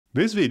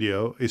This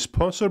video is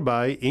sponsored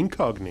by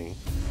Incogni.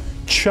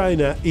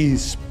 China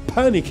is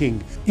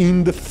panicking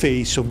in the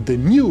face of the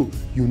new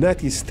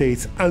United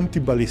States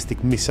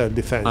anti-ballistic missile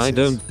defenses. I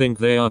don't think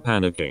they are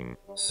panicking,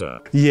 sir.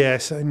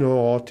 Yes, I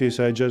know, Otis.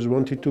 I just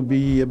wanted to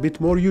be a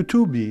bit more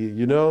YouTubey,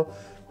 you know?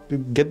 To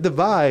get the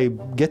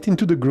vibe, get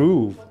into the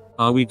groove.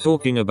 Are we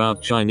talking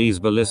about Chinese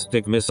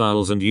ballistic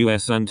missiles and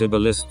US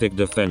anti-ballistic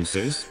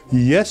defenses?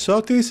 Yes,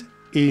 Otis,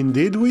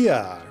 indeed we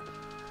are.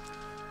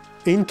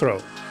 Intro.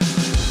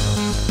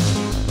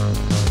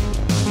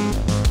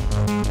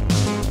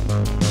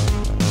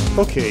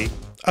 Okay,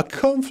 a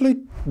conflict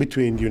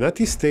between the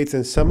United States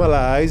and some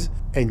allies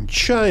and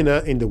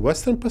China in the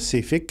Western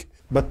Pacific,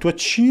 but to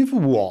achieve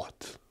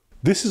what?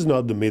 This is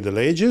not the Middle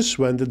Ages,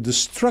 when the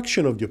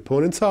destruction of the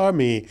opponent's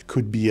army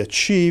could be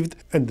achieved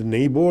and the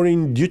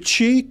neighboring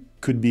duchy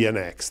could be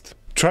annexed.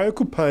 Try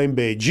occupying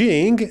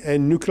Beijing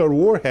and nuclear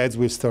warheads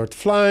will start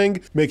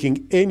flying,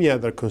 making any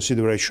other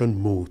consideration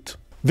moot.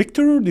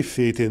 Victory or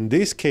defeat in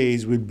this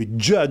case will be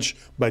judged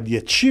by the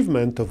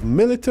achievement of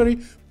military,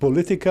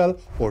 political,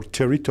 or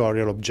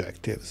territorial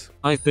objectives.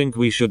 I think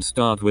we should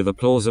start with a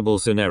plausible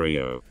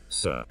scenario,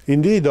 sir.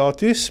 Indeed,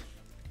 Otis.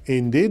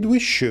 Indeed we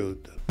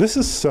should. This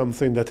is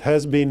something that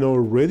has been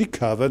already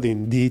covered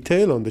in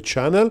detail on the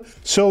channel,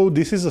 so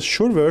this is a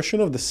short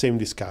version of the same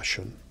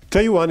discussion.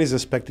 Taiwan is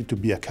expected to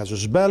be a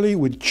casus belli,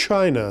 with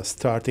China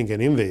starting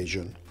an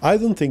invasion. I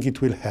don't think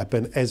it will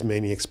happen as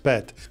many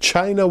expect.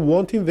 China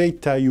won't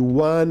invade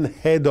Taiwan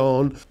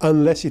head-on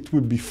unless it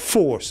will be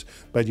forced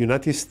by the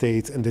United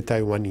States and the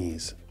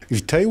Taiwanese.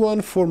 If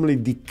Taiwan formally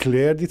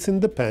declared its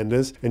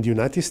independence and the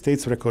United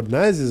States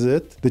recognizes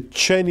it, the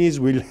Chinese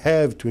will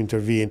have to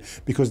intervene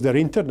because their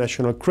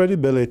international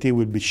credibility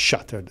will be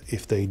shattered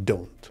if they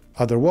don't.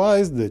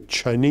 Otherwise, the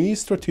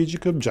Chinese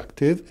strategic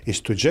objective is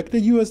to eject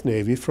the US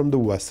Navy from the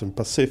Western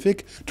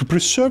Pacific to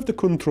preserve the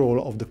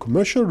control of the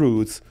commercial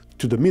routes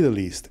to the Middle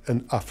East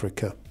and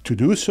Africa. To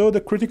do so,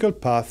 the critical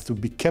path to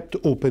be kept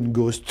open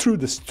goes through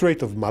the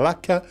Strait of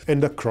Malacca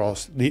and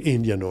across the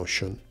Indian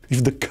Ocean.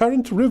 If the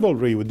current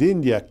rivalry with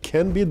India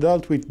can be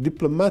dealt with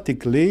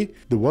diplomatically,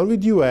 the one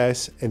with the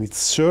US and its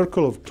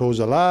circle of close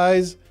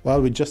allies,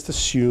 well, we just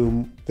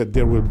assume that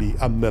there will be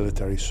a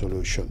military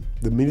solution.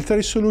 The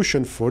military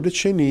solution for the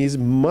Chinese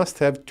must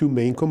have two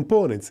main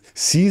components: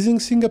 seizing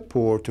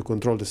Singapore to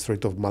control the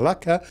Strait of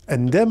Malacca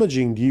and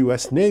damaging the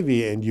US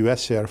Navy and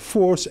US Air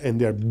Force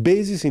and their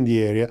bases in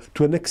the area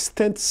to an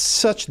extent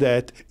such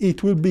that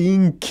it will be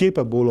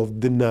incapable of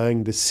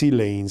denying the sea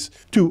lanes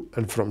to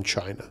and from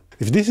China.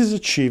 If this is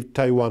achieved,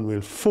 Taiwan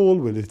will fall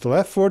with little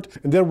effort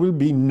and there will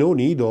be no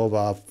need of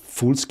a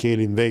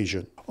full-scale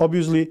invasion.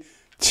 Obviously,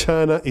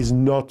 China is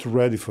not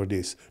ready for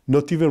this,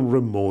 not even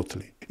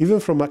remotely. Even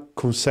from a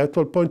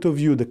conceptual point of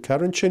view, the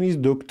current Chinese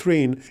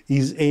doctrine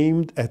is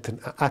aimed at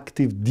an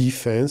active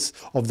defense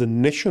of the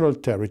national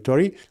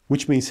territory,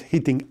 which means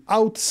hitting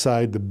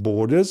outside the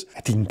borders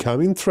at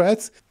incoming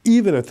threats,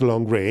 even at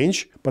long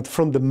range, but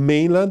from the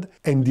mainland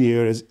and the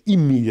areas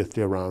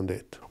immediately around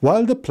it.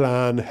 While the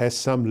plan has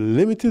some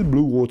limited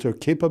blue water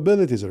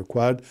capabilities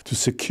required to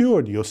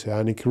secure the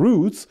oceanic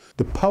routes,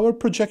 the power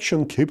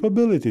projection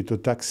capability to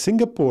attack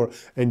Singapore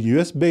and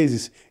US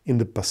bases in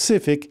the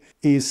Pacific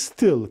is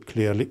still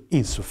clearly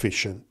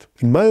insufficient.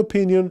 In my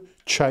opinion,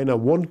 China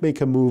won't make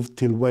a move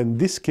till when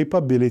this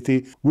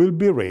capability will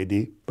be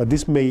ready, but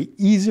this may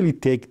easily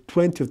take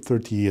 20 or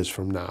 30 years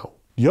from now.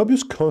 The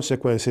obvious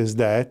consequence is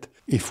that,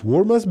 if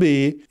war must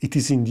be, it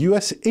is in the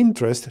US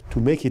interest to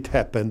make it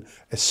happen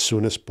as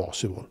soon as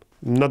possible.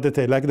 Not that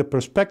I like the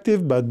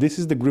perspective, but this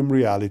is the grim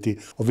reality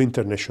of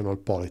international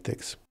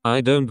politics.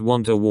 I don't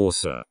want a war,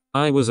 sir.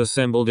 I was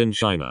assembled in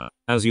China,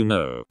 as you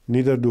know.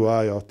 Neither do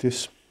I,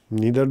 Otis.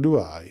 Neither do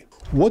I.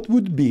 What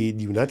would be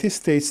the United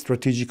States'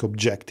 strategic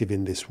objective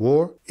in this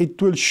war?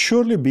 It will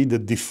surely be the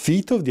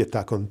defeat of the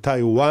attack on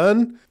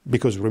Taiwan,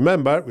 because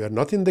remember, we are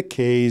not in the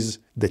case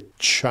that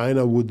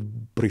China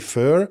would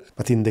prefer,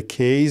 but in the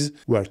case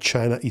where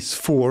China is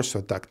forced to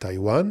attack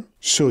Taiwan.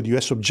 So the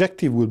US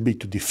objective will be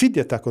to defeat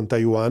the attack on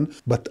Taiwan,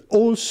 but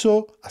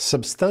also a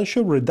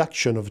substantial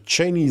reduction of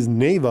Chinese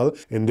naval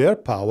and air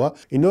power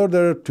in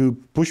order to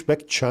push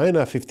back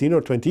China 15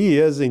 or 20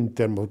 years in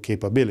terms of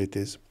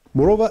capabilities.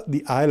 Moreover,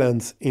 the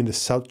islands in the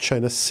South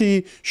China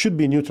Sea should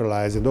be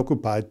neutralized and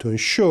occupied to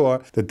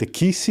ensure that the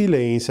key sea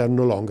lanes are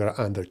no longer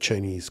under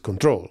Chinese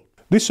control.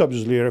 This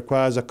obviously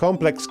requires a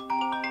complex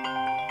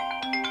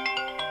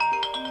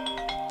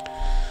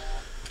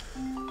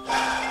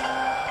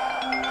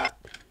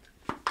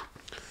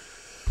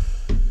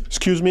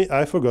Excuse me,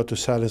 I forgot to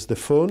silence the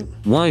phone.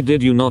 Why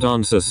did you not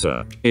answer,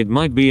 sir? It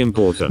might be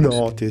important.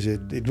 No, it is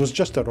it. It was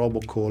just a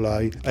robocall.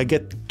 I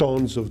get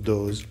tons of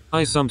those.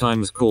 I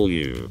sometimes call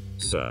you,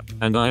 sir,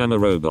 and I am a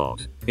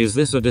robot. Is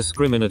this a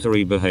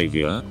discriminatory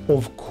behavior?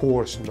 Of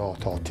course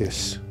not,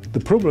 Otis. The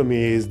problem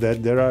is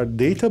that there are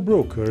data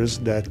brokers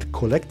that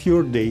collect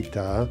your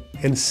data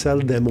and sell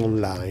them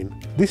online.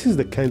 This is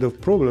the kind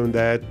of problem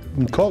that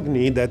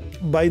Incogni,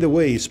 that by the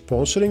way is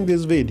sponsoring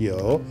this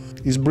video,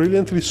 is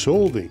brilliantly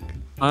solving.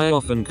 I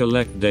often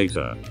collect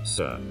data,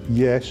 sir.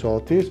 Yes,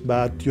 Otis,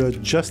 but you're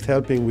just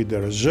helping with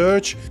the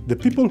research. The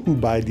people who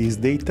buy these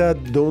data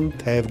don't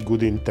have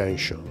good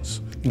intentions.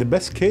 In the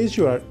best case,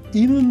 you are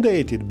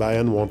inundated by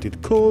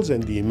unwanted calls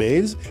and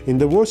emails. In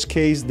the worst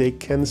case, they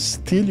can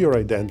steal your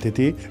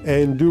identity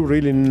and do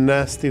really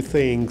nasty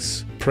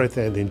things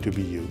pretending to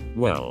be you.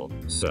 Well,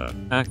 sir,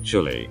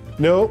 actually.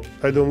 No,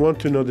 I don't want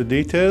to know the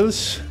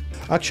details.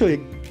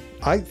 Actually,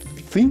 I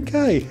think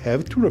I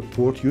have to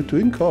report you to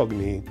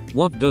Incogni.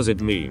 What does it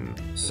mean,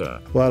 sir?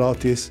 Well,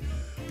 Otis,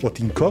 what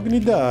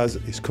Incogni does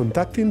is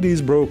contacting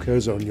these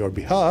brokers on your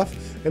behalf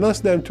and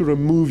ask them to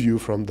remove you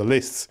from the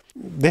lists.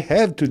 They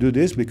have to do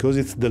this because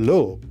it's the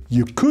law.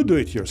 You could do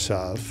it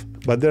yourself,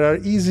 but there are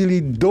easily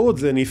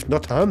dozens, if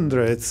not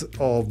hundreds,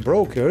 of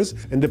brokers,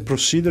 and the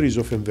procedure is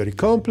often very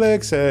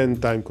complex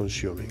and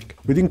time-consuming.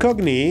 With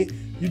Incogni,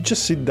 you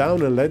just sit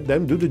down and let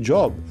them do the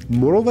job.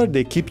 Moreover,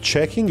 they keep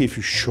checking if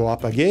you show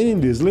up again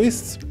in these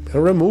lists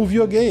and remove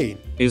you again.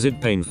 Is it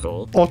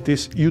painful?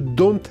 Otis, you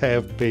don't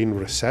have pain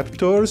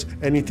receptors,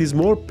 and it is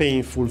more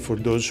painful for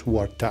those who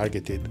are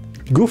targeted.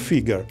 Go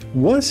figure.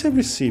 Once I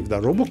received a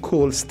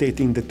robocall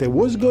stating that I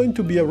was going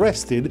to be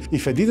arrested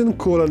if I didn't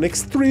call an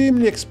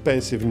extremely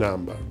expensive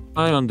number.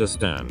 I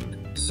understand,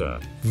 sir.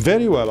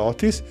 Very well,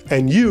 Otis.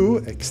 And you,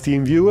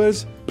 Extreme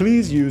viewers,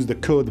 please use the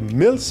code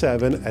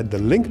MIL7 at the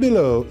link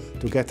below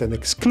to get an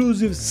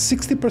exclusive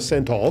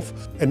 60% off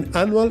an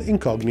annual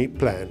Incogni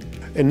plan.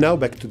 And now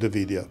back to the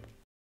video.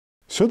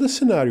 So the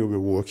scenario we're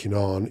working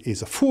on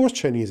is a forced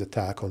Chinese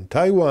attack on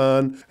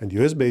Taiwan and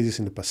US bases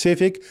in the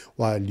Pacific,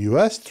 while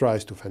US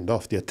tries to fend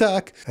off the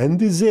attack and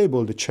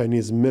disable the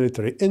Chinese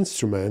military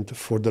instrument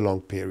for the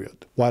long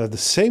period, while at the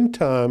same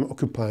time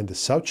occupying the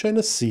South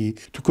China Sea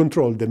to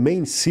control the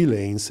main sea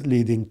lanes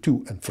leading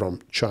to and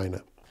from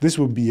China. This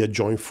will be a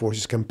joint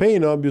forces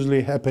campaign,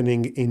 obviously,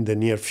 happening in the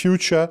near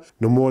future,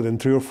 no more than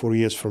 3 or 4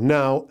 years from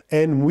now,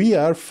 and we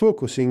are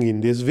focusing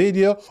in this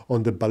video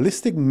on the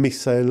ballistic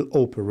missile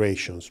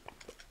operations.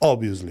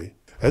 Obviously.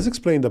 As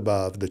explained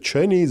above, the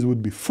Chinese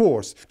would be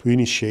forced to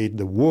initiate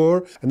the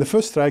war, and the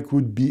first strike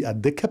would be a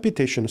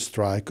decapitation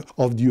strike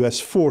of the US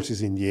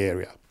forces in the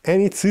area.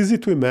 And it's easy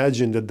to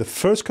imagine that the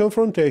first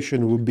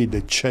confrontation would be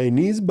the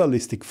Chinese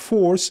ballistic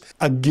force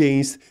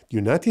against the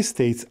United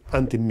States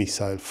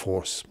anti-missile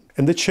force.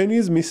 And the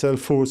Chinese missile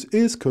force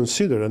is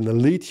considered an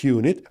elite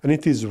unit, and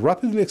it is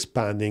rapidly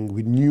expanding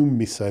with new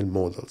missile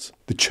models.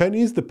 The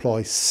Chinese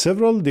deploy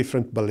several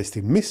different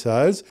ballistic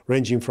missiles,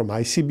 ranging from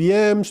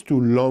ICBMs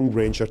to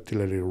long-range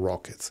artillery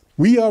rockets.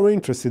 We are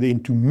interested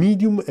into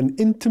medium and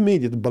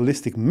intermediate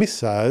ballistic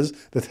missiles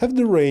that have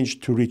the range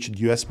to reach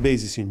the US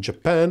bases in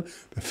Japan,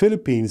 the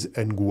Philippines,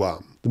 and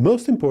Guam. The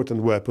most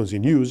important weapons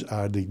in use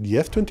are the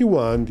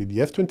DF-21, the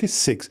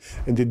DF-26,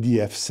 and the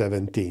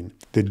DF-17.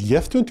 The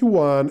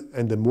DF-21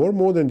 and the more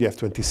modern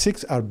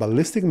DF-26 are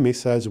ballistic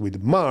missiles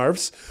with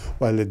MARVs,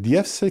 while the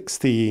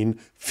DF-16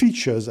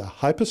 features a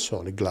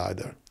hypersonic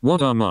glider.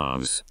 What are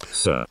MARVs,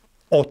 sir?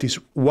 Otis,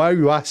 why are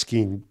you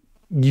asking?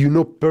 You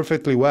know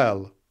perfectly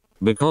well.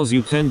 Because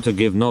you tend to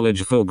give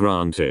knowledge for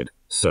granted,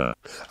 sir.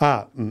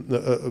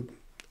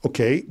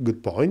 Okay,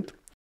 good point.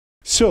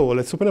 So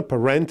let's open a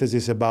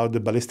parenthesis about the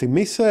ballistic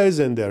missiles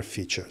and their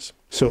features.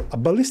 So a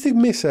ballistic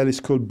missile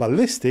is called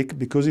ballistic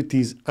because it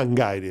is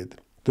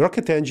unguided. The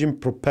rocket engine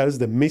propels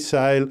the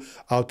missile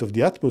out of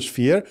the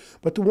atmosphere,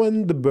 but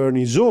when the burn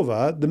is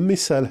over, the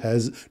missile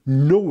has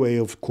no way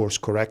of course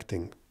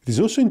correcting. It is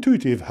also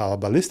intuitive how a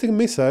ballistic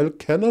missile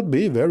cannot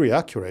be very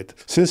accurate,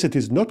 since it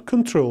is not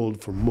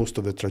controlled for most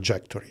of the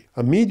trajectory.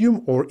 A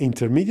medium or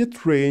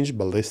intermediate range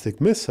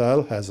ballistic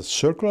missile has a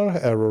circular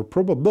error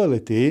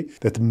probability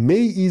that may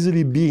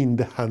easily be in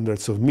the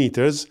hundreds of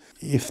meters,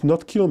 if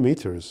not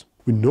kilometers.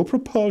 With no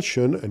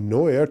propulsion and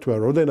no air to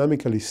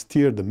aerodynamically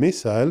steer the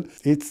missile,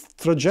 its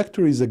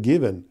trajectory is a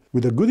given.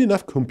 With a good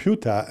enough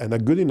computer and a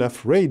good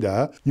enough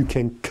radar, you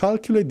can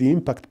calculate the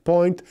impact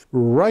point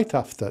right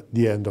after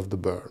the end of the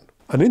burn.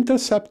 An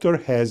interceptor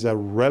has a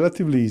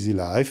relatively easy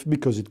life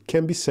because it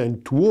can be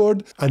sent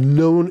toward a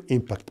known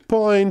impact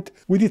point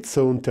with its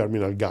own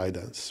terminal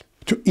guidance.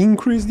 To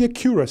increase the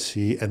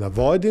accuracy and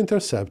avoid the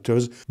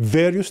interceptors,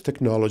 various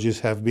technologies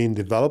have been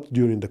developed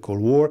during the Cold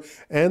War,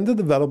 and the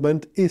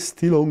development is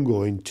still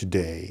ongoing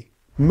today.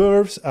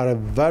 MIRVs are a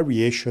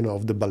variation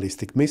of the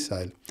ballistic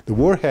missile. The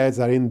warheads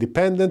are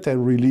independent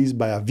and released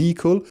by a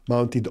vehicle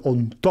mounted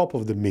on top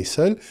of the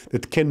missile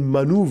that can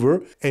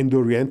maneuver and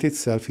orient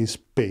itself in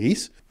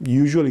space,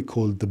 usually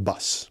called the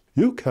bus.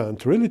 You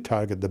can't really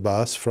target the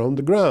bus from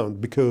the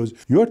ground because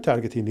you are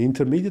targeting the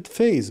intermediate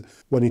phase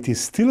when it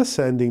is still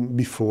ascending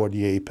before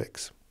the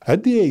apex.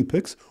 At the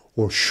apex,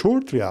 or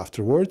shortly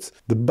afterwards,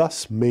 the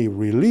bus may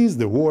release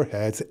the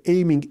warheads,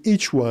 aiming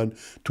each one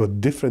to a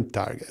different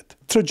target.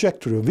 The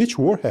trajectory of each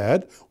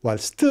warhead, while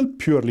still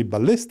purely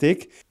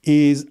ballistic,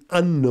 is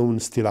unknown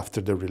still after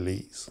the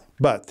release.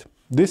 But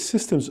these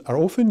systems are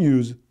often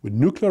used with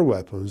nuclear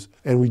weapons,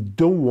 and we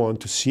don't want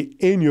to see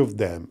any of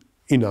them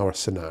in our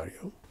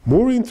scenario.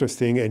 More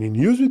interesting and in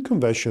use with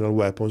conventional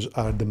weapons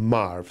are the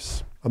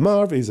MARVs. A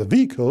MARV is a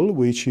vehicle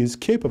which is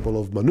capable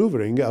of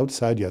maneuvering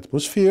outside the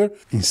atmosphere,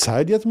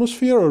 inside the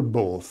atmosphere, or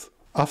both.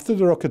 After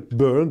the rocket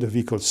burn, the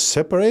vehicle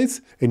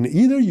separates and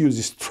either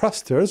uses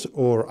thrusters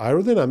or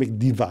aerodynamic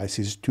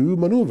devices to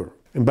maneuver.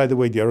 And by the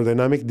way, the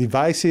aerodynamic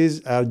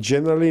devices are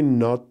generally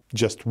not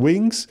just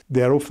wings,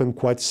 they are often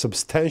quite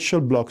substantial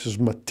blocks of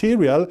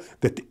material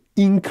that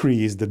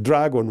increase the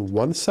drag on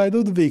one side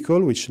of the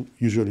vehicle, which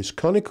usually is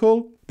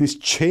conical. This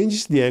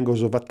changes the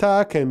angles of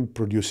attack and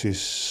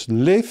produces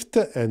lift,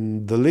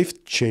 and the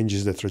lift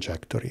changes the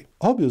trajectory.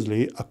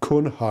 Obviously, a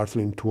cone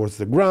hurtling towards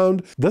the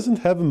ground doesn't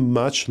have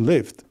much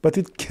lift, but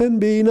it can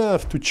be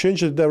enough to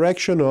change the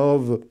direction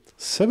of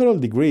several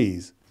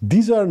degrees.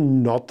 These are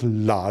not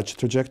large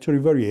trajectory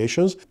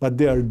variations, but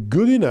they are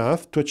good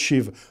enough to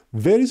achieve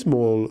very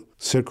small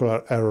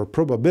circular error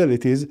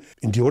probabilities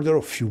in the order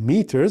of few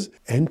meters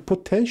and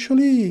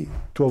potentially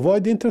to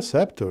avoid the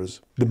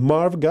interceptors. The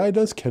MARV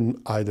guidance can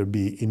either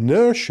be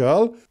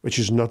inertial, which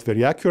is not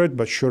very accurate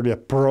but surely a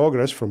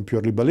progress from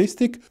purely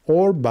ballistic,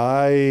 or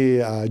by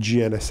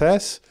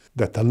GNSS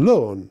that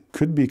alone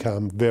could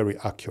become very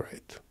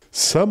accurate.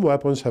 Some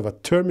weapons have a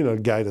terminal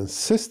guidance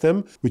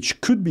system,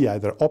 which could be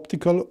either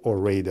optical or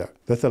radar.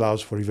 That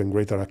allows for even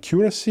greater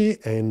accuracy,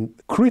 and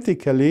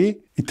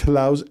critically, it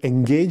allows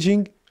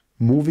engaging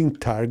moving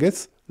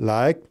targets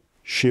like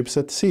ships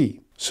at sea.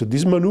 So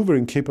this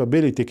maneuvering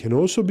capability can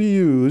also be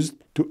used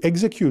to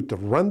execute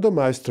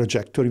randomized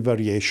trajectory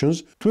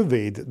variations to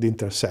evade the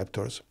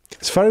interceptors.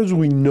 As far as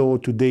we know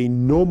today,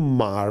 no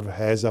MARV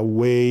has a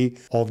way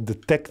of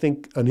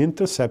detecting an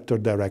interceptor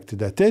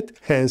directed at it,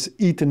 hence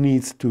it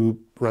needs to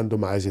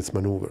randomize its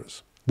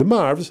maneuvers. The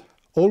MARVs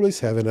always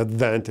have an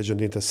advantage on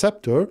the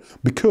interceptor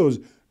because,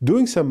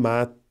 doing some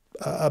math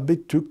a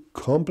bit too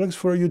complex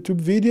for a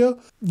YouTube video,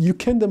 you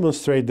can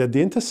demonstrate that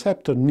the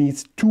interceptor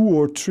needs 2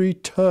 or 3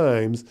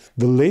 times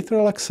the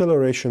lateral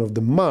acceleration of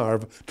the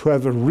MARV to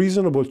have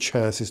reasonable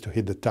chances to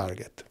hit the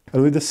target.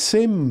 And with the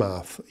same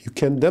math, you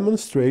can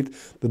demonstrate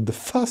that the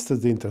faster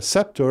the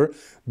interceptor,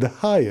 the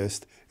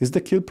highest is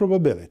the kill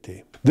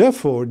probability.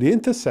 Therefore, the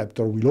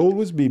interceptor will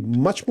always be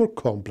much more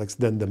complex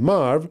than the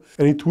MARV,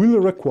 and it will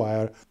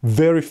require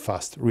very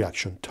fast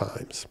reaction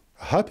times.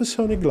 A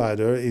hypersonic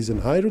glider is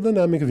an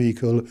aerodynamic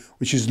vehicle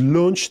which is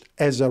launched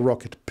as a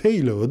rocket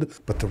payload,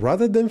 but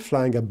rather than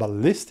flying a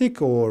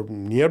ballistic or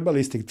near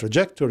ballistic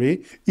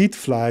trajectory, it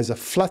flies a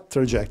flat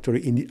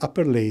trajectory in the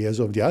upper layers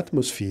of the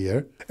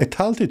atmosphere at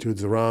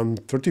altitudes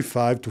around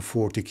 35 to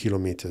 40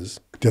 kilometers.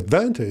 The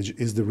advantage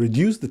is the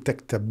reduced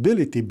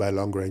detectability by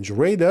long-range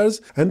radars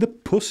and the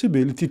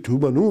possibility to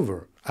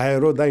maneuver,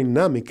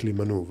 aerodynamically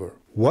maneuver.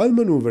 While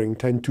maneuvering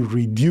tend to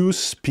reduce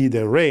speed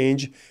and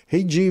range,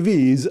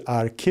 AGVs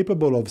are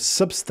capable of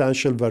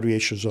substantial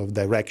variations of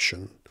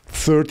direction,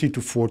 30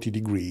 to 40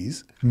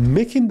 degrees,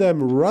 making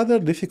them rather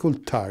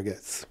difficult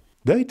targets.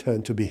 They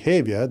tend to be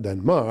heavier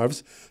than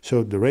MARVs,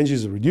 so the range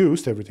is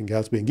reduced, everything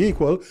else being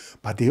equal,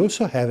 but they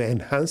also have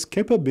enhanced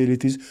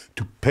capabilities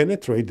to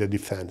penetrate the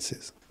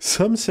defenses.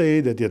 Some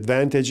say that the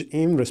advantage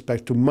in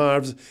respect to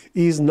MARVs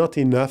is not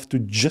enough to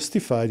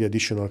justify the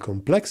additional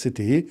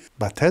complexity,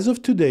 but as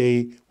of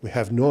today, we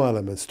have no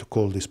elements to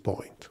call this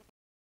point.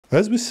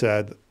 As we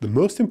said, the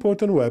most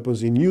important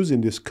weapons in use in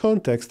this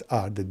context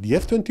are the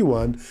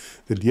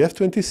DF-21, the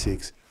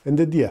DF-26, and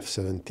the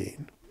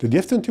DF-17. The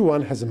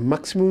DF-21 has a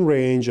maximum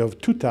range of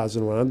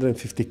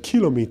 2,150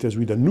 kilometers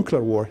with a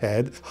nuclear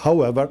warhead.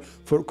 However,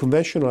 for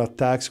conventional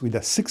attacks with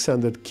a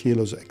 600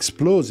 kilos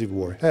explosive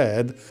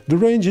warhead, the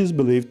range is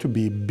believed to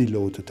be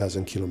below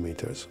 2,000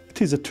 kilometers.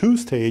 It is a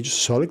 2-stage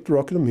solid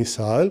rocket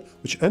missile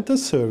which entered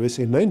service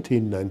in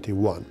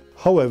 1991.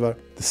 However,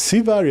 the C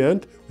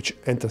variant, which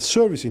entered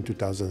service in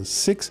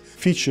 2006,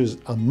 features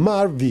a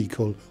MARV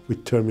vehicle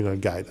with terminal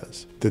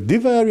guidance. The D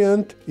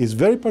variant is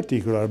very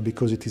particular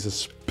because it is a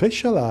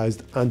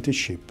specialized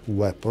anti-ship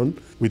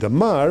weapon with a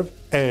MARV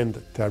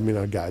and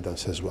terminal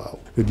guidance as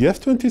well. The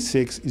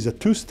DF-26 is a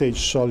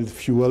 2-stage solid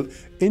fuel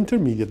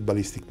intermediate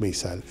ballistic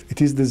missile. It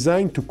is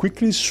designed to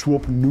quickly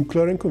swap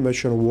nuclear and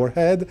conventional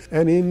warhead,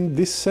 and in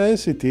this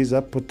sense it is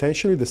a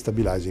potentially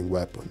destabilizing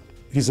weapon.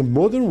 It is a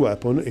modern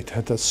weapon, it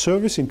entered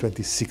service in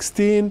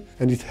 2016,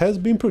 and it has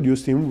been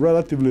produced in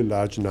relatively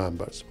large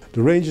numbers.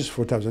 The range is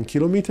 4,000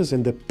 kilometers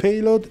and the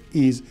payload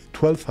is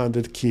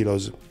 1,200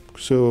 kilos,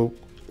 so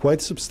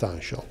quite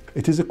substantial.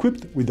 It is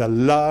equipped with a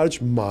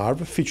large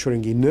MARV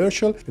featuring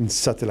inertial and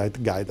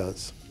satellite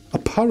guidance.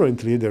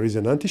 Apparently, there is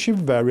an anti-ship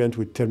variant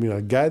with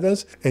terminal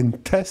guidance,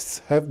 and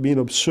tests have been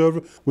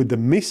observed with the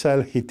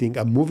missile hitting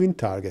a moving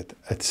target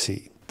at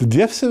sea. The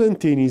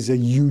DF-17 is a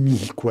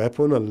unique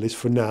weapon, at least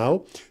for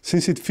now,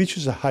 since it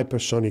features a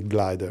hypersonic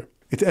glider.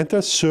 It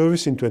entered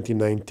service in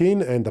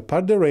 2019, and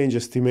apart the range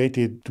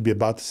estimated to be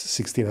about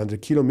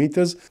 1,600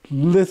 kilometers,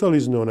 little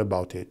is known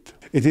about it.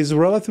 It is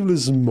relatively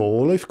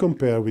small if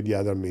compared with the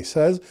other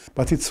missiles,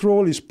 but its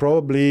role is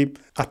probably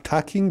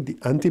attacking the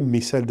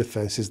anti-missile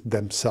defenses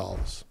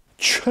themselves.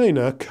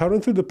 China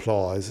currently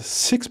deploys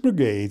 6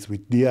 brigades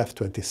with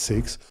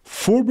DF-26,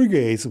 4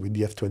 brigades with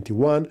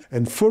DF-21,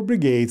 and 4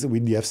 brigades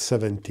with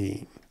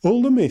DF-17.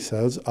 All the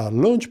missiles are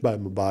launched by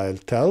mobile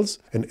THAADs,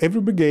 and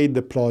every brigade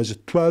deploys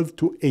 12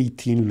 to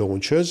 18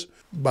 launchers,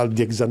 but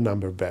the exact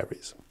number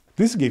varies.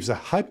 This gives a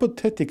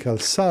hypothetical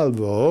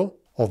salvo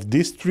of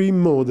these three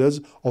models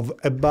of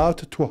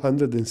about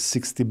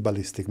 260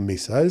 ballistic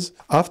missiles,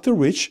 after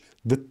which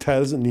the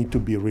THAADs need to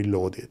be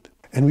reloaded.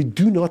 And we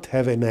do not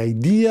have an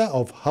idea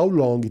of how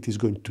long it is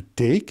going to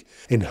take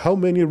and how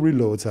many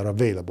reloads are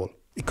available.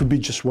 It could be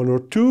just one or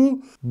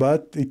two,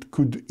 but it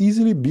could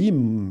easily be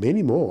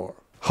many more.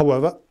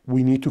 However,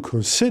 we need to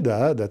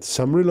consider that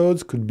some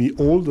reloads could be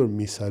older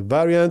missile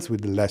variants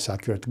with less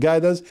accurate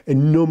guidance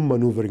and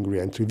non-maneuvering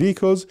re-entry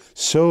vehicles,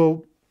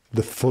 so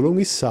the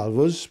following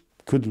salvos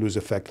could lose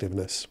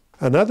effectiveness.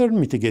 Another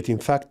mitigating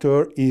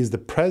factor is the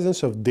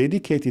presence of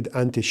dedicated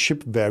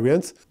anti-ship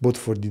variants, both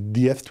for the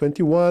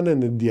DF-21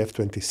 and the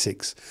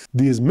DF-26.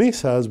 These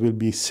missiles will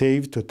be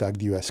saved to attack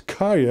the US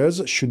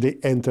carriers should they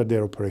enter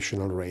their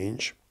operational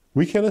range.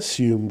 We can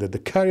assume that the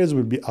carriers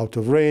will be out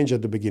of range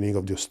at the beginning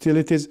of the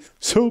hostilities,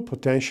 so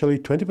potentially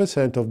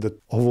 20% of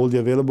all the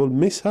available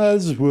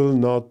missiles will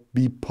not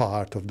be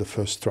part of the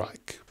first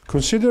strike.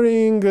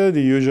 Considering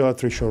the usual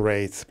attrition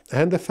rates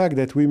and the fact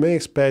that we may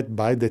expect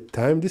by the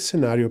time this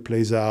scenario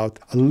plays out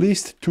at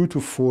least 2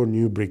 to 4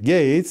 new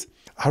brigades,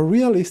 a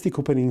realistic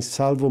opening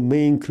salvo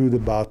may include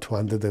about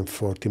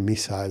 240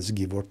 missiles,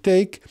 give or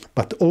take,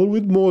 but all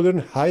with modern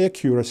high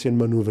accuracy and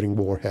maneuvering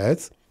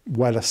warheads,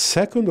 while a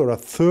second or a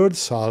third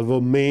salvo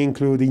may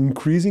include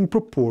increasing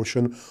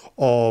proportion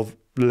of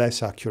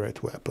less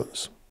accurate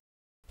weapons.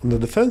 On the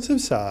defensive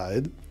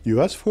side,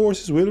 US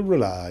forces will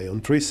rely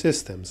on 3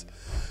 systems: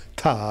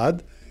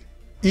 THAAD,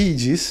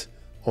 AEGIS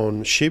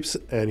on ships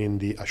and in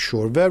the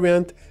ashore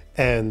variant,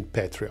 and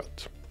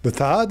Patriot. The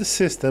THAAD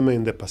system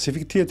in the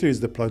Pacific theater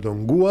is deployed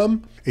on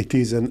Guam. It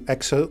is an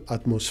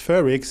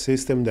exo-atmospheric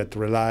system that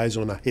relies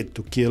on a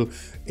hit-to-kill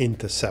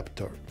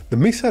interceptor. The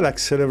missile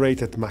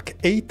accelerates at Mach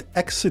 8,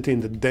 exiting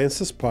the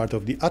densest part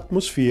of the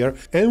atmosphere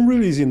and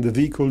releasing the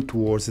vehicle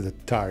towards the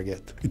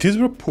target. It is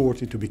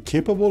reported to be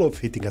capable of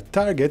hitting a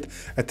target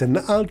at an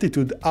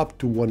altitude up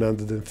to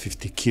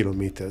 150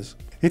 kilometers.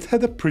 It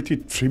had a pretty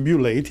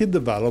tribulated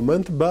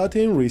development, but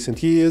in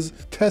recent years,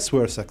 tests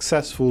were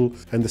successful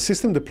and the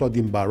system deployed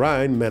in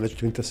Bahrain managed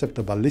to intercept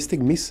a ballistic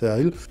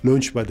missile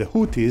launched by the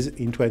Houthis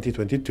in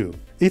 2022.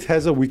 It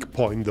has a weak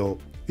point though.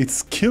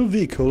 Its kill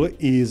vehicle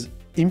is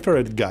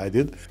infrared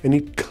guided and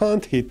it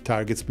can't hit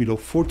targets below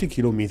 40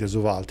 kilometers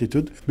of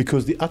altitude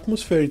because the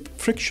atmospheric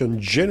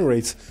friction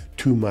generates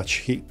too much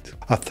heat.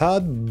 A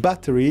THAAD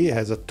battery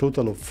has a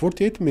total of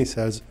 48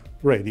 missiles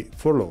ready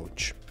for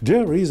launch.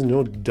 There is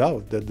no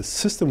doubt that the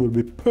system will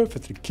be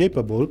perfectly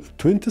capable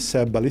to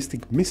intercept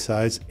ballistic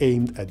missiles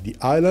aimed at the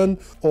island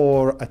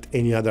or at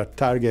any other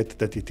target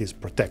that it is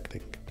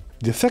protecting.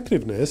 The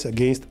effectiveness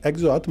against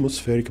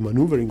exo-atmospheric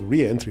maneuvering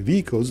re-entry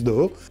vehicles,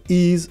 though,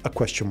 is a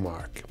question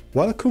mark.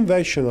 While a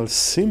conventional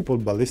simple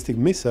ballistic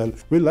missile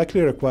will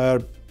likely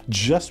require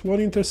just one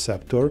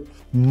interceptor,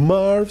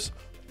 MARVs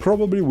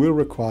probably will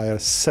require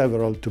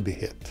several to be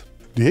hit.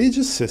 The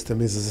AEGIS system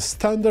is a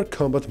standard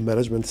combat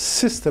management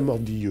system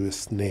of the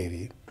US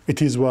Navy.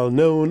 It is well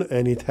known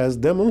and it has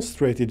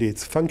demonstrated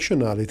its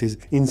functionalities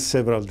in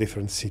several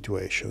different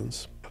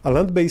situations. A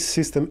land-based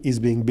system is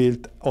being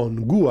built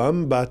on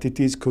Guam, but it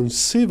is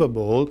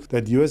conceivable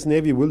that the US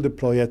Navy will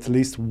deploy at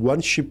least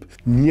one ship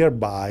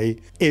nearby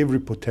every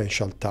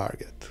potential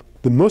target.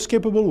 The most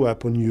capable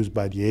weapon used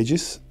by the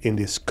AEGIS in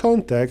this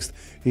context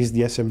is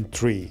the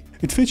SM-3.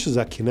 It features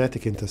a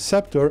kinetic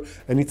interceptor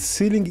and its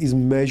ceiling is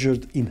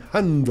measured in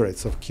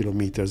hundreds of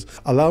kilometers,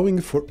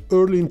 allowing for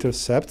early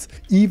intercepts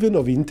even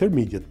of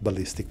intermediate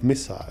ballistic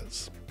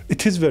missiles.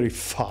 It is very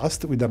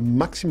fast with a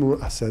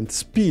maximum ascent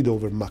speed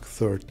over Mach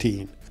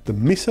 13. The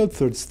missile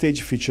third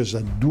stage features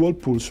a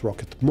dual-pulse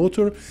rocket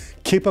motor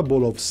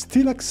capable of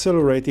still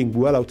accelerating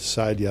well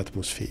outside the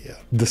atmosphere.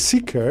 The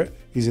seeker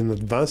is an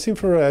advanced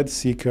infrared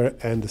seeker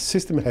and the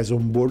system has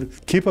onboard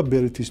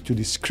capabilities to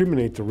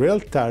discriminate real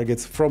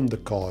targets from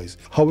decoys.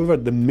 However,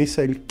 the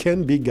missile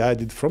can be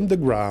guided from the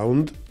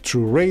ground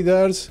through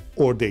radars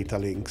or data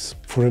links.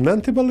 For an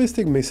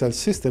anti-ballistic missile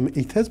system,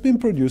 it has been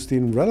produced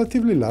in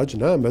relatively large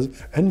numbers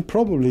and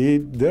probably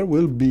there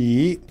will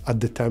be, at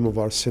the time of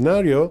our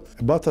scenario,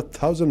 about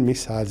 1,000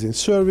 missiles in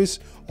service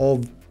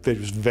of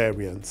various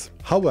variants.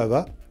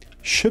 However,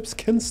 ships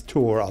can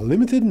store a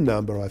limited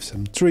number of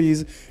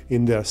SM-3s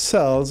in their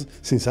cells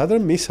since other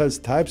missiles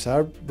types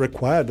are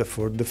required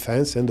for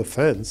defense and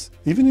offense.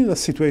 Even in a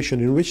situation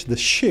in which the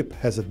ship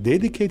has a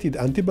dedicated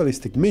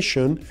anti-ballistic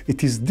mission,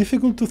 it is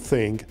difficult to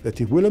think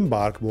that it will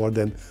embark more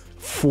than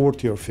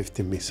 40 or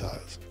 50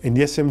 missiles. And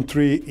the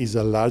SM-3 is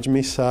a large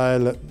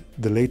missile,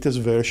 the latest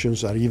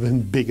versions are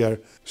even bigger,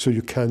 so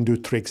you can't do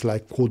tricks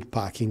like cold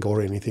packing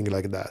or anything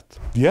like that.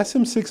 The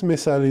SM-6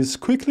 missile is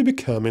quickly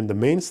becoming the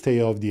mainstay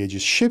of the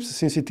Aegis ships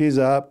since it is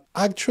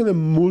actually a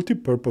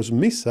multi-purpose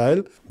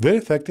missile, very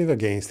effective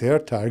against air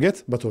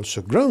targets, but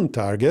also ground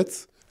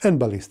targets and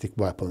ballistic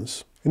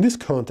weapons. In this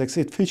context,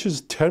 it features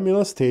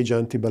terminal stage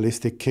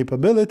anti-ballistic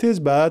capabilities,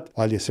 but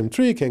while the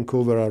SM-3 can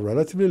cover a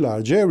relatively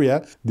large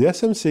area, the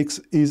SM-6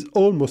 is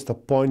almost a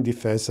point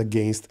defense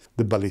against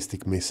the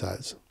ballistic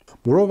missiles.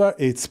 Moreover,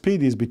 its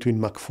speed is between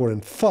Mach 4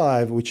 and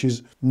 5, which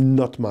is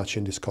not much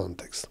in this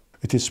context.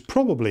 It is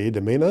probably the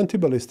main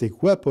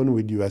anti-ballistic weapon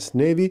with the US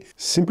Navy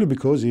simply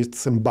because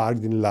it's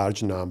embarked in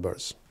large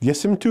numbers. The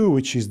SM-2,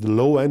 which is the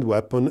low-end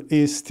weapon,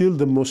 is still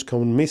the most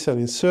common missile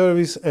in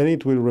service and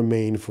it will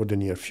remain for the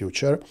near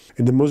future.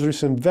 In the most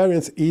recent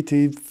variants,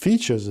 it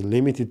features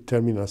limited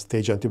terminal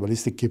stage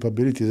anti-ballistic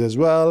capabilities as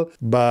well,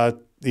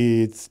 but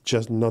it's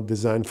just not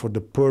designed for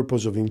the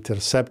purpose of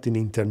intercepting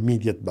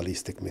intermediate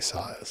ballistic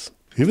missiles.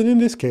 Even in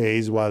this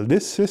case, while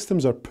these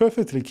systems are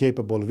perfectly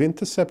capable of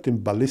intercepting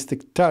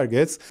ballistic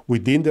targets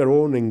within their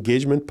own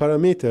engagement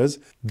parameters,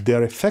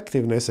 their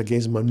effectiveness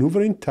against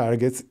maneuvering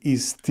targets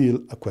is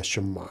still a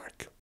question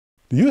mark.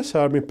 The US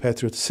Army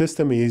Patriot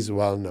system is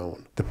well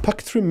known. The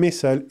PAC-3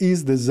 missile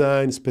is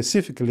designed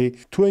specifically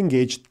to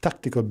engage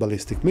tactical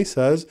ballistic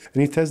missiles,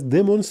 and it has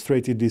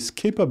demonstrated this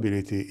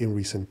capability in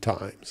recent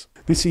times.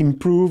 This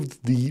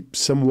improved the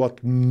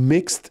somewhat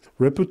mixed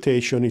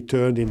reputation it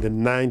earned in the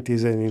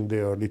 90s and in the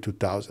early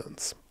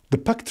 2000s. The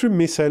PAC-3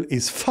 missile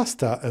is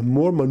faster and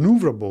more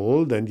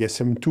maneuverable than the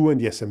SM-2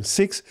 and the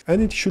SM-6,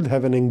 and it should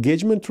have an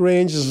engagement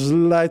range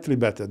slightly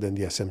better than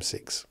the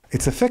SM-6.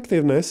 Its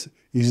effectiveness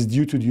is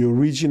due to the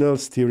original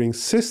steering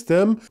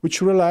system,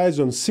 which relies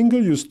on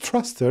single-use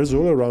thrusters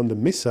all around the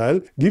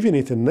missile, giving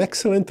it an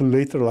excellent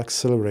lateral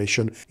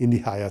acceleration in the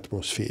high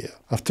atmosphere.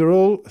 After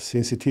all,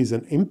 since it is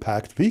an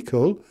impact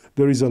vehicle,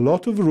 there is a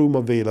lot of room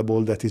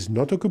available that is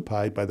not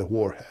occupied by the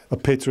warhead. A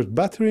Patriot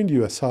battery in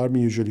the US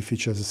Army usually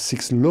features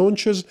 6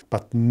 launchers,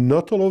 but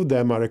not all of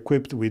them are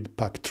equipped with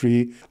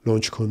PAC-3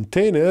 launch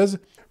containers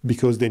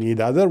because they need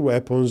other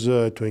weapons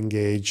to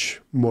engage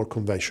more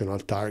conventional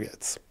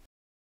targets.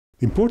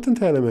 The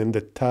important element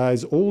that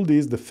ties all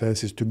these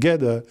defenses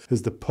together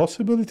is the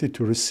possibility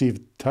to receive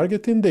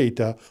targeting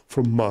data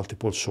from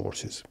multiple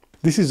sources.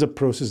 This is a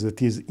process that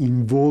is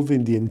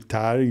involving the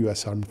entire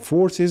US Armed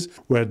Forces,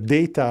 where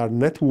data are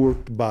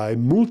networked by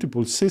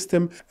multiple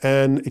systems,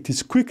 and it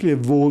is quickly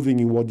evolving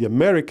in what the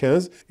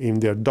Americans, in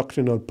their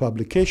doctrinal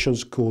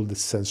publications, call the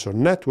sensor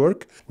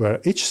network,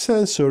 where each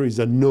sensor is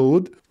a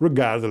node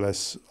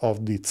regardless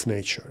of its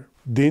nature.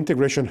 The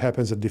integration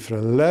happens at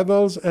different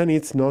levels, and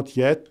it's not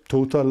yet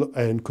total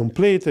and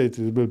complete. It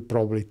will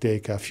probably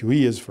take a few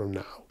years from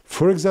now.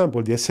 For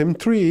example, the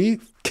SM-3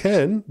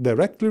 can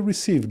directly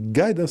receive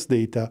guidance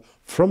data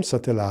from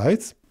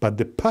satellites, but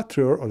the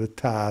Patriot or the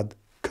THAAD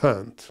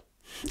can't.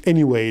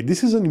 Anyway,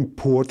 this is an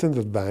important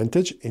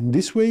advantage. In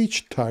this way,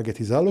 each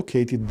target is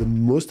allocated the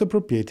most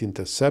appropriate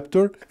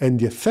interceptor, and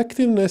the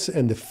effectiveness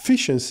and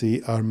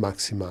efficiency are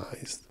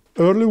maximized.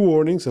 Early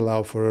warnings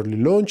allow for early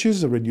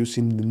launches,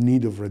 reducing the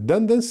need of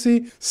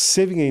redundancy,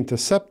 saving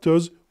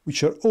interceptors,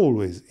 which are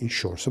always in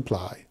short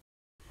supply.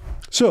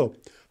 So,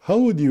 how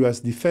would US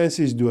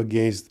defenses do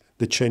against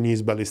the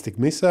Chinese ballistic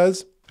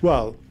missiles?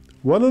 Well,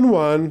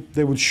 one-on-one,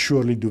 they would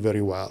surely do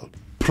very well.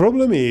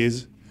 Problem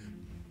is,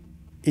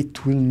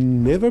 it will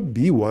never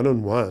be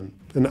one-on-one.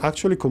 And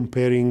actually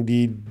comparing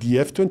the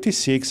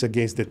F-26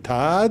 against the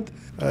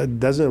THAAD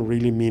doesn't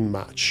really mean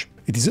much.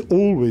 It is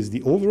always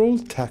the overall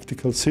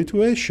tactical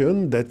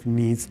situation that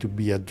needs to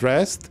be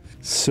addressed.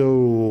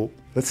 So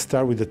let's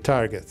start with the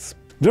targets.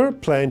 There are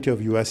plenty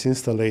of US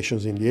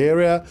installations in the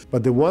area,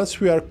 but the ones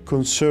we are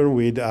concerned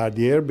with are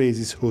the air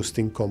bases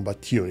hosting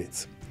combat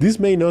units. This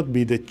may not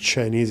be the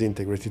Chinese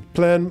integrated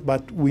plan,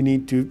 but we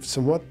need to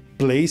somewhat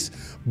place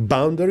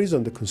boundaries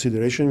on the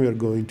consideration we are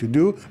going to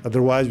do,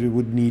 otherwise we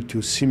would need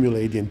to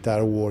simulate the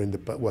entire war in the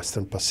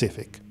Western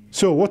Pacific.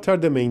 So what are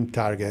the main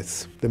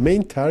targets? The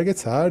main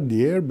targets are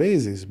the air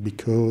bases,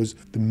 because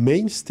the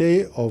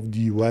mainstay of the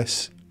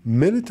US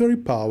military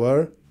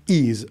power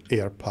is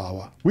air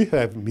power. We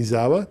have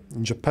Misawa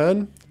in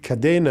Japan,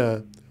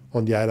 Kadena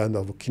on the island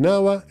of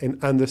Okinawa,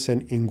 and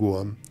Andersen in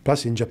Guam.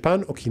 Plus in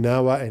Japan,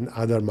 Okinawa, and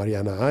other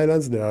Mariana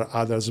Islands, there are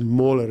other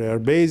smaller air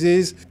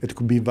bases that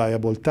could be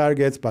viable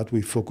targets, but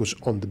we focus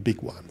on the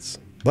big ones.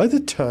 By the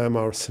time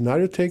our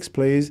scenario takes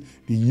place,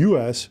 the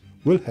US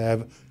will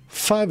have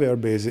 5 air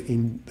bases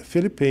in the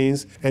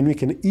Philippines, and we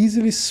can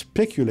easily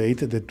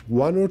speculate that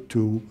 1 or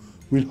 2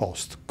 will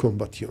host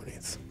combat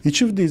units.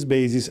 Each of these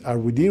bases are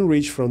within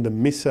reach from the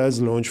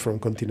missiles launched from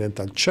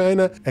continental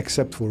China,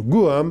 except for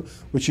Guam,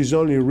 which is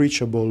only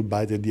reachable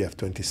by the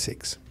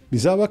F-26.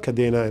 Misawa,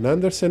 Kadena, and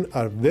Andersen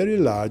are very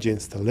large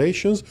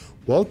installations,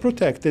 well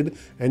protected,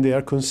 and they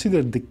are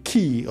considered the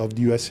key of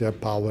the US air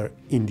power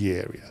in the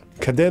area.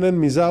 Kadena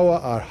and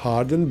Misawa are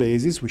hardened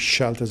bases with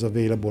shelters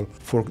available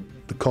for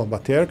the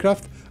combat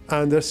aircraft.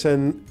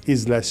 Andersen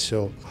is less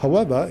so.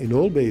 However, in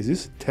all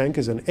bases,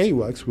 tankers and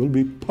AWACS will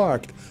be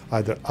parked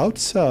either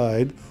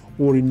outside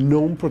or in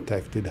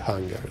non-protected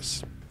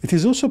hangars. It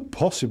is also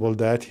possible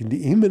that in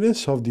the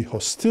imminence of the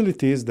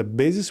hostilities, the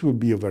bases will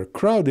be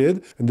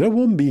overcrowded and there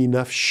won't be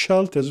enough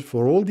shelters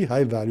for all the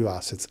high-value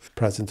assets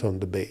present on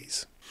the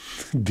base.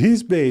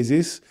 These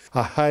bases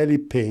are highly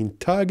paying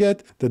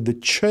target that the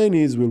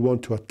Chinese will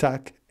want to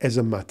attack as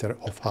a matter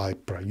of high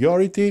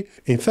priority.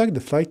 In fact,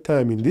 the flight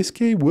time in this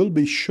case will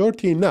be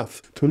short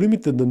enough to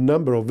limit the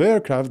number of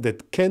aircraft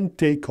that can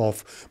take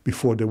off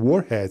before the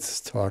warheads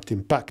start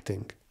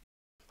impacting.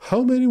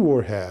 How many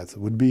warheads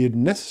would be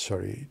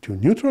necessary to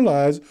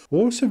neutralize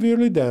or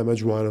severely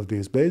damage one of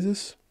these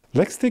bases?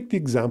 Let's take the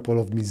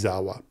example of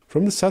Misawa.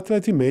 From the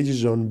satellite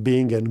images on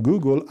Bing and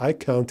Google, I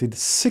counted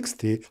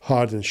 60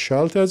 hardened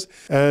shelters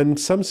and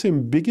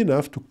something big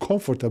enough to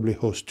comfortably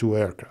host 2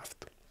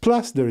 aircraft.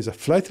 Plus, there is a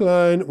flight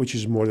line which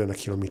is more than a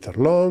kilometer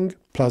long.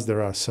 Plus,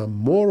 there are some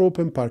more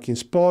open parking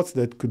spots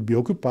that could be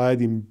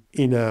occupied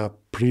in a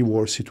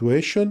pre-war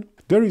situation.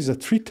 There is a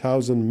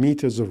 3,000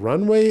 meters of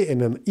runway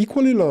and an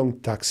equally long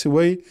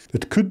taxiway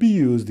that could be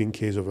used in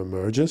case of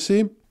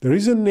emergency. There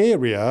is an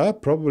area,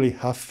 probably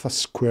half a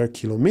square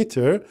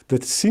kilometer,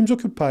 that seems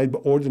occupied by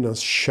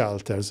ordnance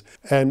shelters,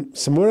 and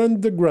somewhere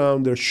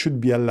underground there should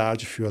be a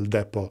large fuel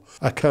depot.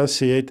 I can't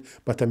see it,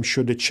 but I'm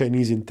sure the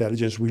Chinese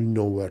intelligence will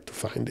know where to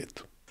find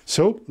it.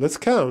 So let's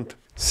count.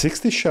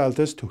 60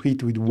 shelters to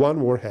hit with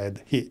 1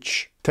 warhead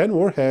each. 10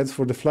 warheads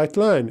for the flight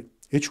line,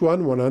 each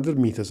one 100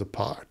 meters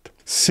apart.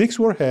 6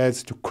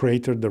 warheads to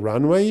crater the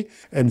runway,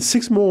 and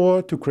 6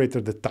 more to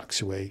crater the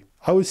taxiway.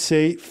 I would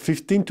say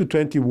 15 to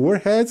 20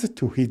 warheads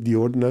to hit the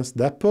ordnance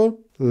depot.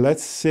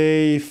 Let's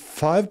say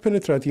 5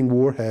 penetrating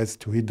warheads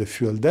to hit the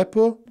fuel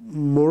depot.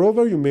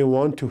 Moreover, you may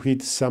want to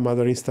hit some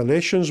other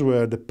installations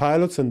where the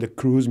pilots and the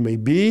crews may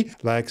be,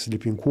 like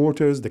sleeping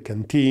quarters, the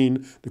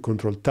canteen, the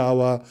control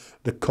tower,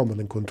 the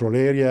command and control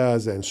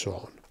areas, and so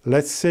on.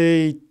 Let's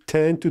say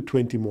 10 to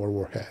 20 more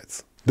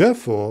warheads.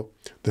 Therefore,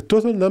 the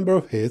total number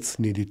of hits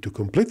needed to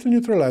completely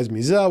neutralize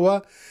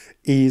Misawa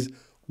is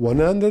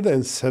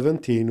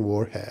 117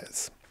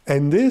 warheads.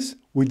 And this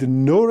with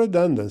no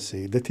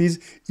redundancy, that is,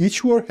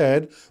 each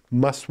warhead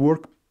must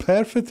work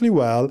perfectly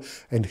well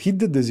and hit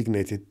the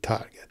designated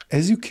target.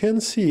 As you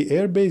can see,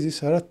 air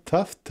bases are a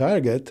tough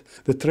target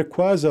that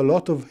requires a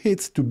lot of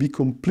hits to be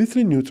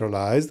completely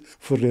neutralized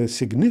for a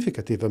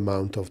significant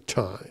amount of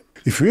time.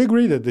 If we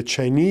agree that the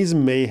Chinese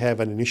may have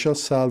an initial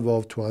salvo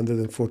of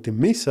 240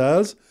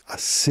 missiles, a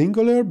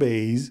single air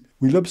base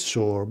will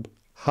absorb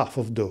half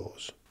of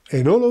those.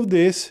 And all of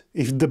this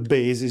if the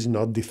base is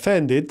not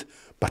defended,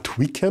 but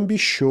we can be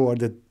sure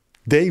that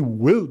they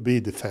will be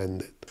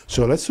defended.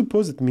 So let's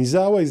suppose that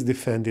Misawa is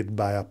defended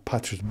by a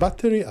Patriot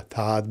battery, a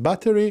THAAD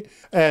battery,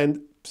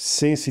 and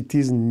since it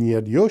is near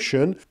the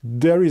ocean,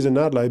 there is an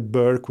allied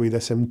berg with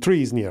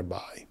SM-3s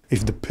nearby.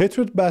 If the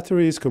Patriot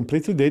battery is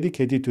completely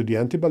dedicated to the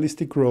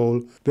anti-ballistic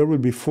role, there will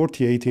be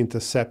 48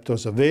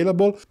 interceptors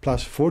available,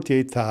 plus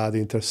 48 THAAD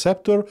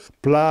interceptor,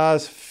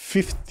 plus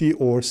 50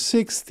 or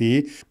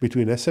 60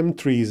 between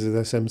SM-3s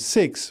and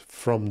SM-6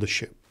 from the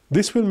ship.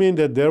 This will mean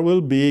that there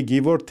will be,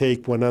 give or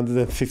take,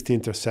 150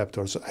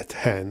 interceptors at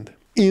hand.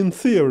 In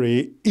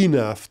theory,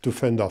 enough to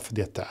fend off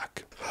the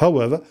attack.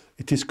 However,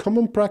 it is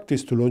common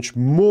practice to launch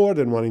more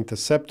than 1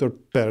 interceptor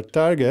per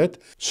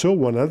target, so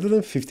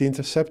 150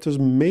 interceptors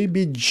may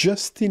be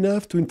just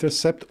enough to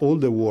intercept all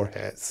the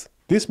warheads.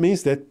 This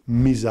means that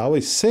Misawa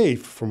is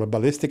safe from a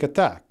ballistic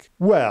attack.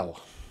 Well,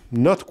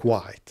 not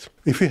quite.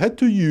 If we had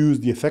to use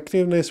the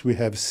effectiveness we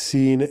have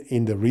seen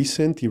in the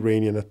recent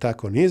Iranian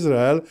attack on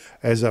Israel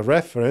as a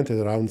reference at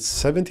around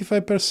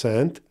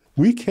 75%,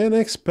 we can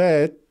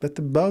expect that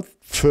about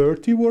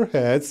 30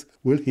 warheads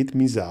will hit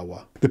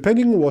Misawa.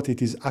 Depending on what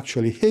it is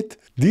actually hit,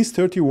 these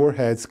 30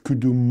 warheads could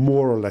do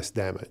more or less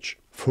damage.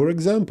 For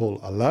example,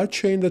 a large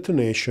chain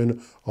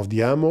detonation of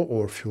the ammo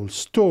or fuel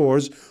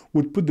stores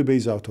would put the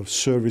base out of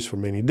service for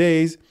many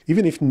days,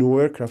 even if no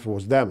aircraft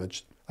was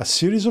damaged. A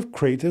series of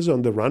craters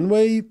on the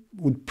runway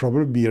would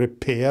probably be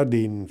repaired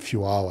in a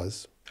few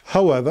hours.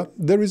 However,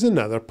 there is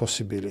another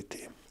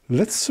possibility.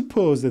 Let's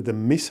suppose that the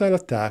missile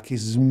attack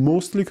is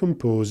mostly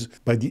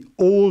composed by the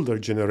older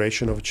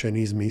generation of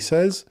Chinese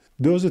missiles,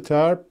 those that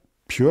are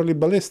purely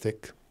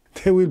ballistic.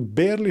 They will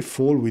barely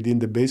fall within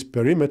the base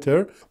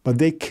perimeter, but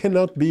they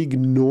cannot be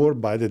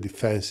ignored by the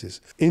defenses.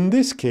 In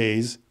this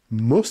case,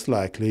 most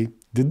likely,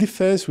 the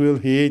defense will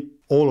hit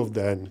all of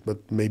them,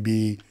 but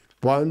maybe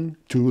 1,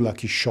 2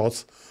 lucky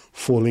shots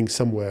falling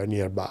somewhere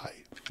nearby.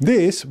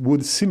 This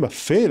would seem a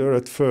failure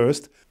at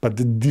first, but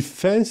the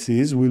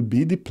defenses will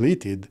be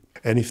depleted.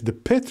 And if the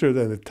Patriot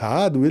and the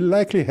THAAD will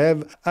likely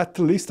have at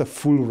least a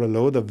full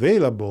reload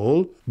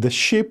available, the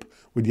ship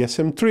with the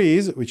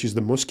SM-3s, which is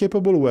the most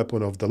capable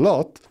weapon of the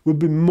lot, will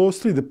be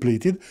mostly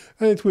depleted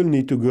and it will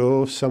need to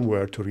go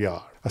somewhere to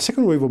rearm. A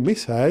second wave of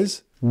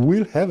missiles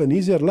will have an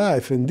easier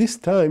life, and this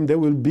time they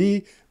will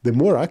be the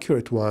more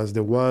accurate ones,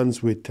 the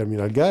ones with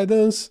terminal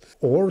guidance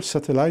or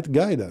satellite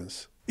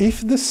guidance.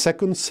 If the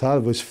second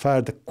salvo is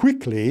fired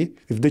quickly,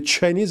 if the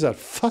Chinese are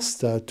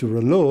faster to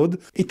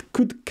reload, it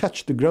could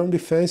catch the ground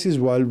defenses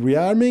while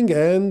rearming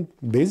and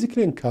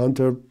basically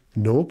encounter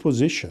no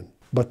opposition.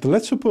 But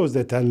let's suppose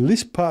that at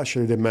least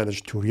partially they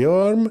manage to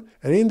rearm,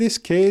 and in this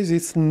case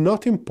it's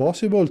not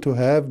impossible to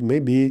have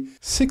maybe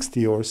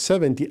 60 or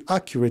 70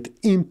 accurate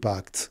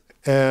impacts,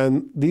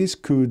 and this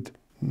could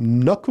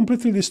not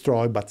completely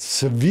destroy, but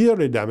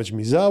severely damage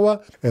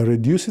Misawa and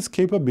reduce its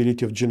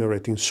capability of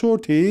generating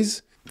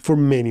sorties for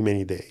many,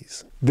 many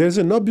days. There's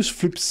an obvious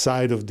flip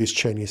side of this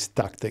Chinese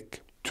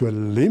tactic. To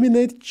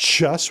eliminate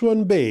just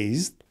one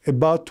base,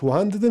 about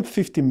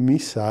 250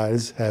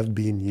 missiles have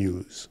been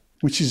used,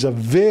 which is a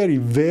very,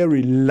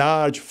 very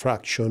large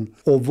fraction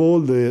of all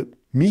the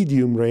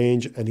medium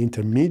range and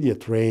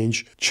intermediate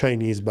range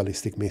Chinese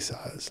ballistic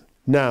missiles.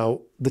 Now,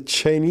 the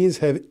Chinese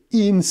have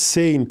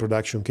insane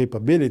production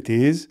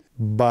capabilities,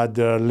 but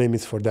there are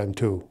limits for them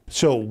too.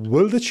 So,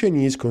 will the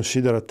Chinese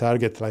consider a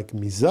target like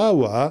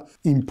Misawa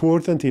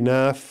important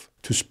enough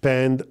to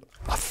spend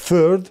a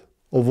third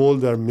of all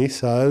their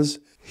missiles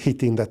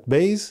hitting that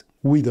base?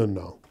 We don't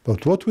know.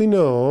 But what we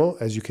know,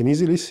 as you can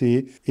easily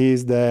see,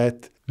 is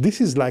that this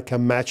is like a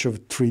match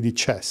of 3D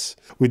chess,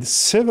 with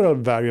several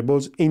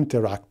variables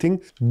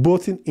interacting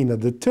both in a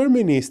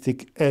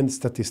deterministic and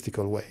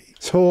statistical way.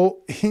 So,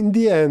 in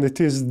the end,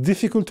 it is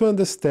difficult to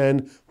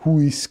understand who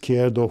is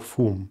scared of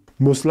whom.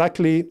 Most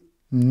likely,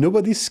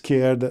 nobody's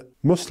scared.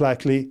 Most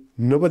likely,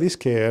 nobody's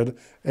scared,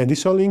 and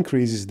this only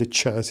increases the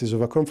chances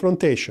of a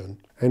confrontation.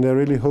 And I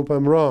really hope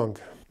I'm wrong,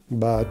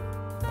 but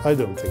I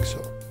don't think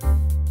so.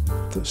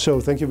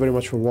 So thank you very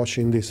much for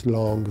watching this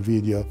long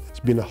video. It's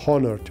been an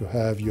honor to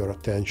have your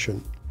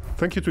attention.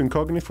 Thank you to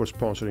Incogni for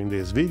sponsoring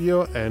this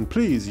video, and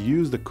please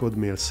use the code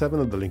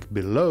MAIL7 at the link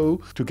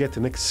below to get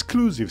an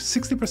exclusive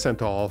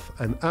 60% off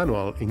an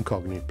annual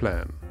Incogni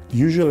plan.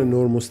 Usual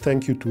enormous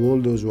thank you to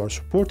all those who are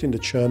supporting the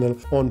channel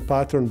on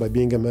Patreon by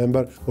being a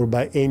member or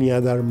by any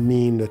other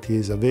means that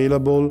is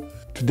available.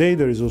 Today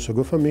there is also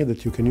GoFundMe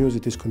that you can use.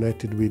 It is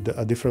connected with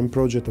a different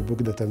project, a book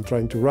that I'm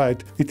trying to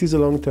write. It is a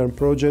long-term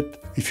project.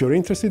 If you're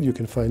interested, you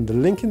can find the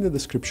link in the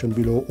description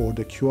below or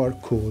the QR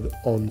code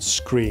on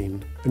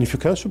screen. And if you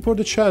can support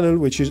the channel,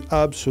 which is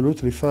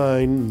absolutely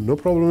fine, no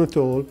problem at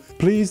all,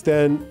 please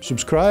then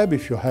subscribe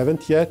if you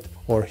haven't yet,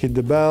 or hit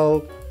the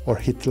bell, or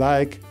hit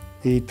like.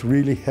 It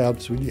really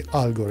helps with the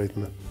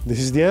algorithm. This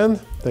is the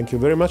end. Thank you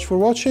very much for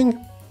watching,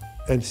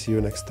 and see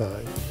you next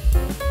time.